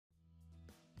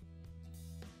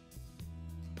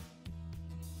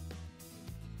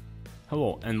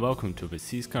Hello and welcome to the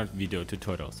C-Card video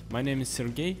tutorials. My name is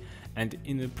Sergey, and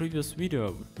in the previous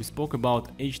video we spoke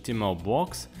about HTML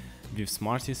blocks with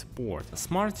Smarty support.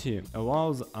 Smarty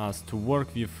allows us to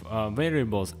work with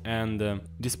variables and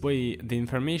display the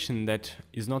information that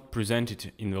is not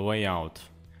presented in the layout,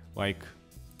 like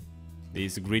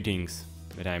these greetings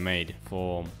that I made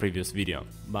for previous video.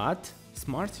 But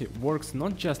Smarty works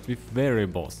not just with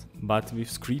variables, but with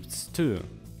scripts too.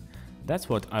 That's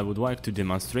what I would like to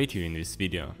demonstrate you in this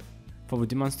video. For the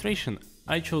demonstration,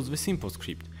 I chose the simple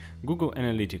script, Google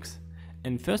Analytics.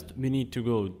 And first we need to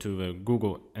go to the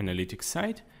Google Analytics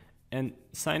site and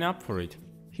sign up for it.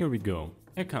 Here we go.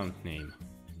 Account name.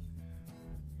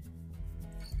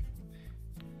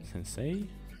 Sensei.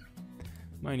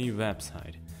 My new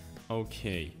website.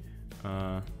 Okay.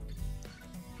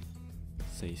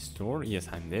 Say store. Yes,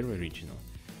 I'm very original.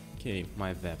 Okay,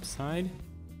 my website.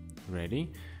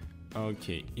 Ready.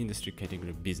 Okay, industry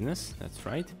category business, that's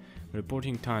right.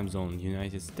 Reporting time zone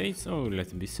United States, oh, let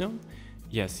it be so.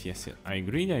 Yes, I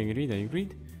agreed.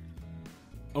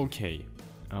 Okay,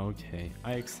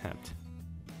 I accept.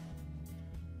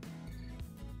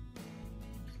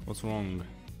 What's wrong?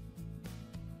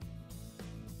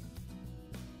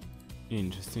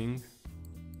 Interesting.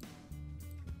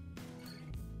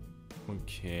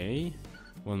 Okay,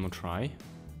 one more try.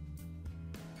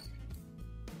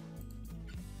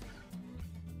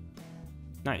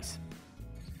 Nice.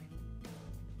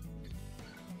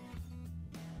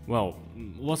 Well,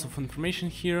 lots of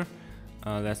information here.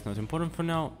 That's not important for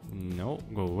now. No,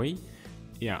 go away.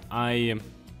 Yeah, I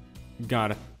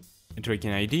got a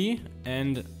tracking ID,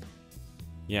 and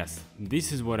yes,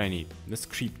 this is what I need, the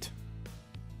script.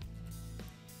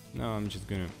 Now I'm just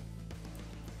gonna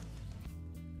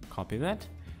copy that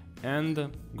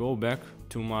and go back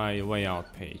to my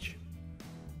layout page.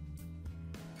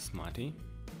 Smarty.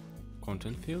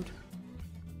 Content field.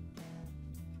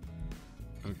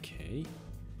 Okay.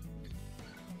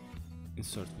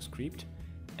 Insert the script,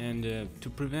 and to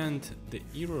prevent the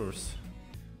errors,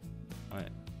 I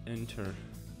enter.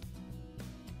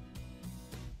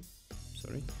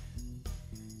 Sorry.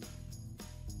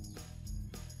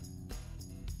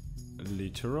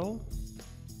 Literal.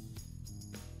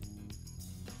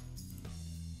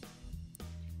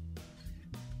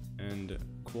 And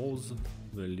close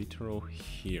the literal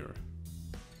here.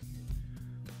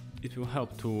 It will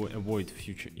help to avoid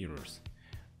future errors.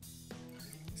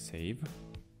 Save.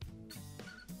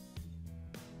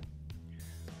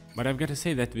 But I've got to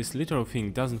say that this literal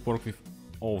thing doesn't work with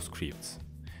all scripts.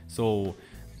 So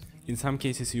in some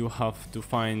cases you have to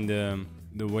find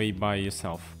the way by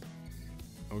yourself.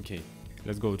 Okay,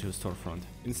 let's go to the storefront.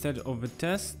 Instead of the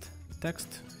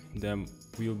text, there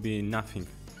will be nothing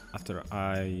after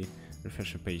I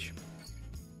refresh the page.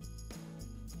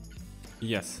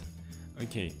 Yes,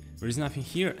 okay. There is nothing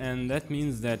here, and that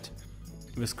means that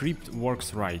the script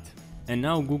works right. And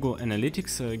now Google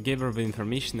Analytics gave the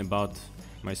information about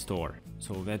my store,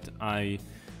 so that I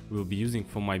will be using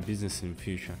for my business in the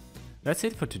future. That's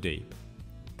it for today.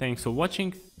 Thanks for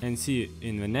watching, and see you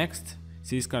in the next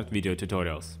C-Card video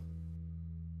tutorials.